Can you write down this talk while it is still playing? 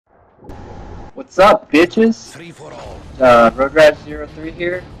What's up, bitches? Road03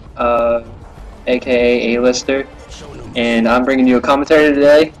 here, aka A-lister, and I'm bringing you a commentary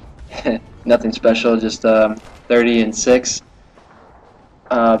today. Nothing special, just 30 and 6.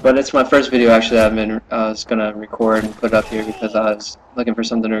 But it's my first video actually that I was gonna record and put up here because I was looking for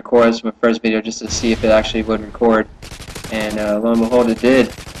something to record. It's my first video just to see if it actually would record, and lo and behold, it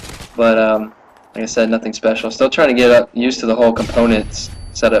did. But like I said, nothing special. Still trying to get used to the whole components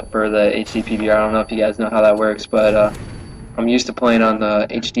setup for the HD PVR. I don't know if you guys know how that works, but I'm used to playing on the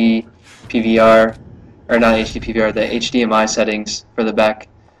HD PVR, or not HD PVR, the HDMI settings for the back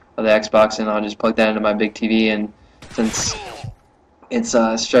of the Xbox, and I'll just plug that into my big TV. And since it's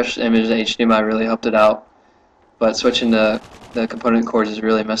stretched image, the HDMI really helped it out. But switching the component cords has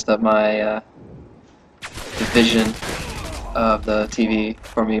really messed up my the vision of the TV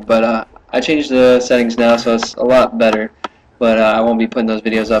for me. But I changed the settings now, so it's a lot better. But I won't be putting those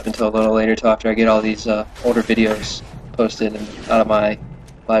videos up until a little later, till after I get all these older videos posted and out of my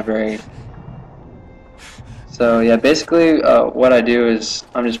library. So yeah, basically what I do is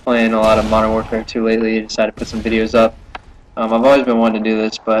I'm just playing a lot of Modern Warfare 2 lately. I decided to put some videos up. I've always been wanting to do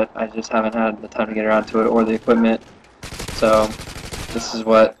this, but I just haven't had the time to get around to it or the equipment. So this is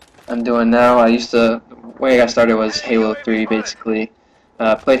what I'm doing now. The way I got started was Halo 3, basically.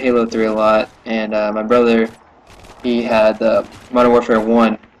 Played Halo 3 a lot, and my brother, he had Modern Warfare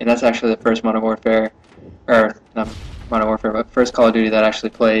 1, and that's actually the first Modern Warfare, or not Modern Warfare, but first Call of Duty that I actually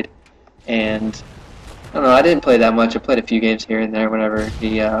played. And I don't know, I didn't play that much. I played a few games here and there whenever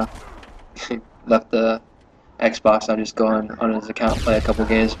he left the Xbox. I'd just go on his account and play a couple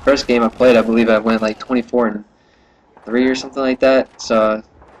games. First game I played, I believe I went like 24-3 or something like that. So it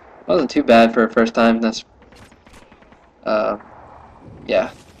wasn't too bad for a first time. That's yeah,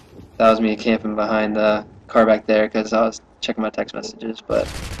 that was me camping behind the car back there because I was checking my text messages. But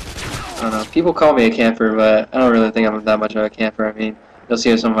I don't know, people call me a camper, but I don't really think I'm that much of a camper. I mean, you'll see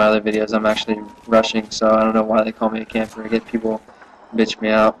in some of my other videos I'm actually rushing, so I don't know why they call me a camper. I get people bitch me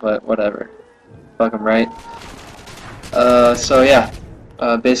out, but whatever. Fuck them, right? So yeah,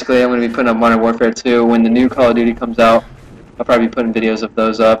 basically I'm going to be putting up Modern Warfare 2. When the new Call of Duty comes out, I'll probably be putting videos of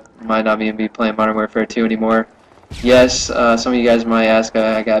those up. Might not even be playing Modern Warfare 2 anymore. Yes, some of you guys might ask,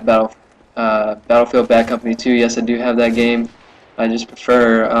 I got Battlefield Bad Company 2. Yes, I do have that game. I just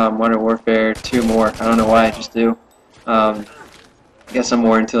prefer Modern Warfare 2 more. I don't know why, I just do. I guess I'm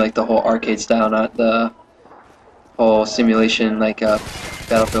more into like the whole arcade style, not the whole simulation like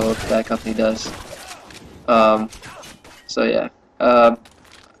Battlefield Bad Company does. So yeah,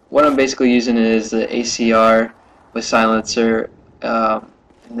 what I'm basically using is the ACR with silencer, and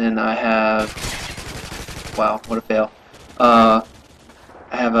then I have, wow, what a fail. I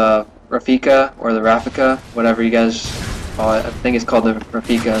have a Rafika, or the Rafika, whatever you guys call it. I think it's called the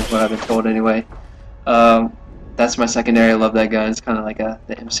Rafika, is what I've been told anyway. That's my secondary. I love that gun. It's kind of like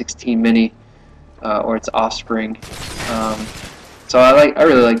the M16 Mini, or its offspring. So I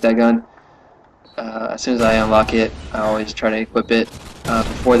really like that gun. As soon as I unlock it, I always try to equip it.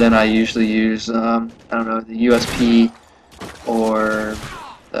 Before then, I usually use I don't know, the USP or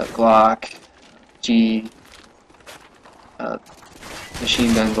the Glock G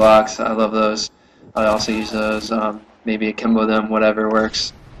machine gun Glocks. I love those. I also use those. Maybe akimbo them, whatever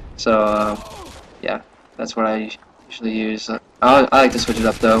works. So yeah, that's what I usually use. I like to switch it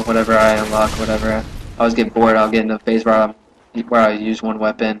up though. Whatever I unlock, whatever. I always get bored. I'll get in a phase where I use one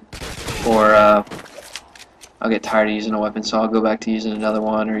weapon, or I'll get tired of using a weapon, so I'll go back to using another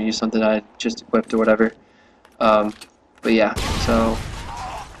one or use something I just equipped or whatever. But yeah, so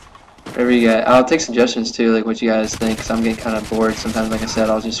whatever you guys, I'll take suggestions too, like what you guys think, because I'm getting kind of bored sometimes. Like I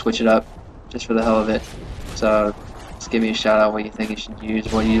said, I'll just switch it up just for the hell of it. So just give me a shout out what you think you should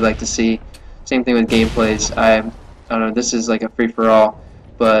use, what you like to see. Same thing with gameplays. I don't know, this is like a free-for-all,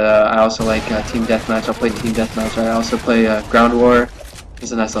 but I also like Team Deathmatch. I'll play Team Deathmatch. I also play Ground War.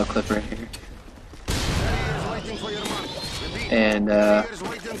 There's a nice little clip right here. And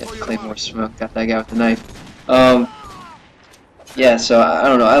Claymore Smoke, got that guy with the knife. Yeah, so I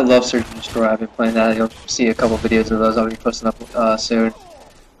don't know, I love Search and Destroy. I've been playing that. You'll see a couple videos of those I'll be posting up soon.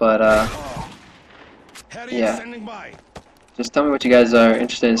 But yeah, just tell me what you guys are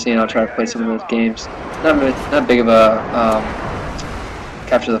interested in seeing. I'll try to play some of those games. Not big of a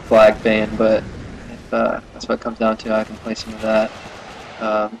capture the flag fan, but if that's what it comes down to, I can play some of that.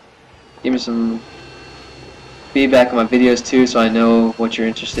 Give me some feedback on my videos too, so I know what you're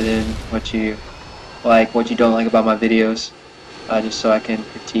interested in, what you like, what you don't like about my videos, just so I can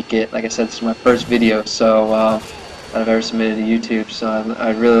critique it. Like I said, this is my first video, so that I've ever submitted to YouTube, so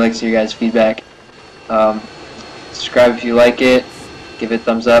I'd really like to see your guys' feedback. Subscribe if you like it, give it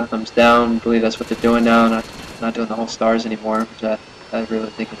thumbs up, thumbs down. I believe that's what they're doing now, not doing the whole stars anymore, which I really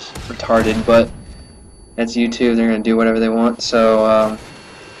think is retarded, but that's YouTube. They're going to do whatever they want. So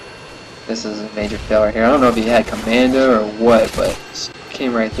this is a major failure here. I don't know if he had commando or what, but it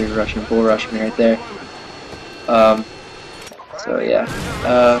came right through bull rushing me right there. So yeah,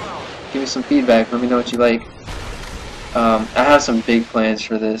 give me some feedback. Let me know what you like. I have some big plans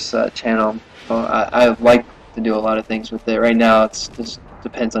for this channel. I like to do a lot of things with it. Right now, it's just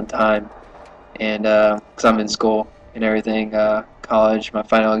depends on time, and because I'm in school and everything, college. My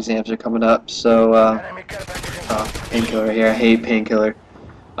final exams are coming up, so painkiller right here. I hate painkiller.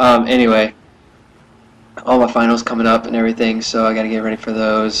 Anyway, all my finals coming up and everything, so I gotta get ready for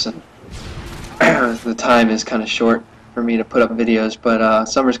those. And the time is kind of short for me to put up videos, but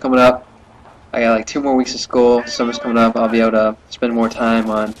summer's coming up. I got like 2 more weeks of school. Summer's coming up. I'll be able to spend more time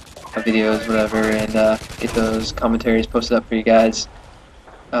on my videos, whatever, and get those commentaries posted up for you guys.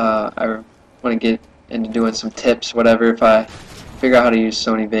 I want to get into doing some tips, whatever. If I figure out how to use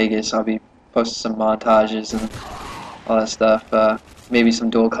Sony Vegas, I'll be posting some montages and all that stuff. Maybe some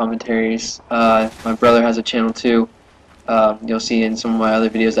dual commentaries. My brother has a channel too. You'll see in some of my other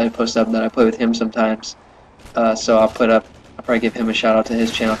videos that I post up that I play with him sometimes. So I'll probably give him a shout out to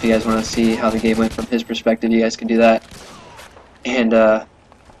his channel. If you guys want to see how the game went from his perspective, you guys can do that. And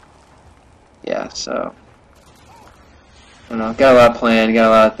yeah, so I don't know, got a lot planned, got a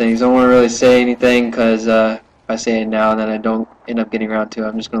lot of things. Don't want to really say anything because if I say it now, then I don't end up getting around to it.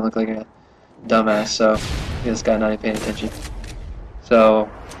 I'm just gonna look like a dumbass. So this guy not even paying attention. So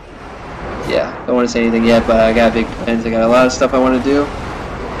yeah, don't want to say anything yet, but I got big plans. I got a lot of stuff I want to do.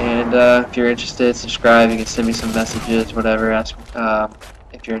 And if you're interested, subscribe. You can send me some messages, whatever. Ask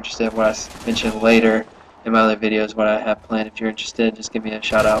if you're interested in what I mentioned later in my other videos, what I have planned. If you're interested, just give me a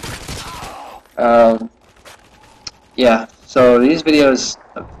shout out. Yeah, so these videos,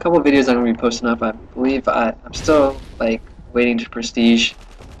 a couple of videos I'm going to be posting up. I believe I'm still like waiting to prestige.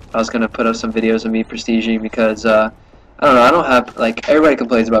 I was going to put up some videos of me prestiging because I don't know, I don't have, like, everybody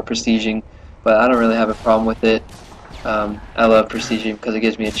complains about prestiging, but I don't really have a problem with it. I love prestiging because it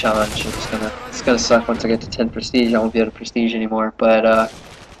gives me a challenge. It's gonna suck once I get to 10 prestige. I won't be able to prestige anymore. But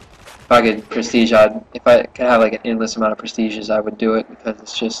if I could prestige, if I could have like an endless amount of prestiges, I would do it because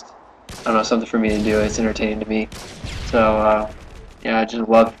it's just, I don't know, something for me to do. It's entertaining to me. So yeah, I just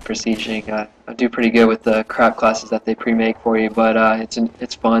love prestiging. I do pretty good with the crap classes that they pre-make for you, but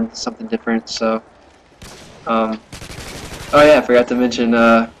it's fun, it's something different. So oh yeah, I forgot to mention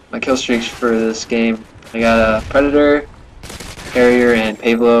my kill streaks for this game. I got a Predator, Harrier, and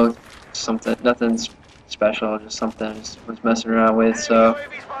Pavlo. Nothing special, just something I just was messing around with. So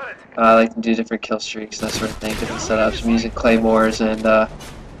I like to do different kill streaks, that sort of thing, different setups. I'm using Claymores and I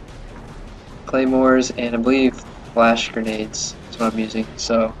believe flash grenades. That's what I'm using.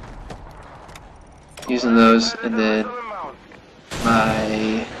 So using those, and then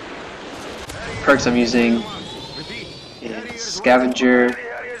my perks I'm using is Scavenger,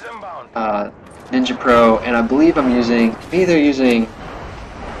 Ninja Pro, and I believe I'm either using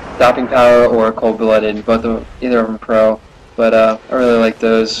Stopping Power or Cold Blooded. Either of them Pro, but I really like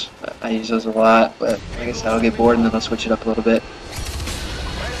those. I use those a lot, but like I said, I'll get bored and then I'll switch it up a little bit.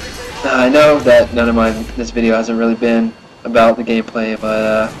 I know that this video hasn't really been about the gameplay,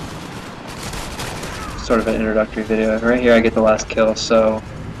 but sort of an introductory video. Right here I get the last kill, so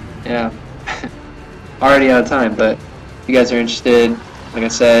yeah. Already out of time, but if you guys are interested, like I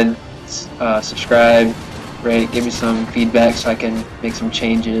said, subscribe, rate, give me some feedback so I can make some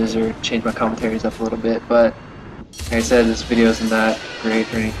changes or change my commentaries up a little bit. But like I said, this video isn't that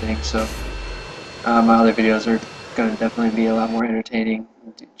great or anything, so my other videos are going to definitely be a lot more entertaining,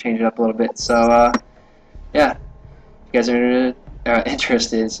 change it up a little bit. So yeah, if you guys are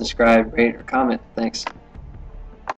interested, subscribe, rate, or comment. Thanks.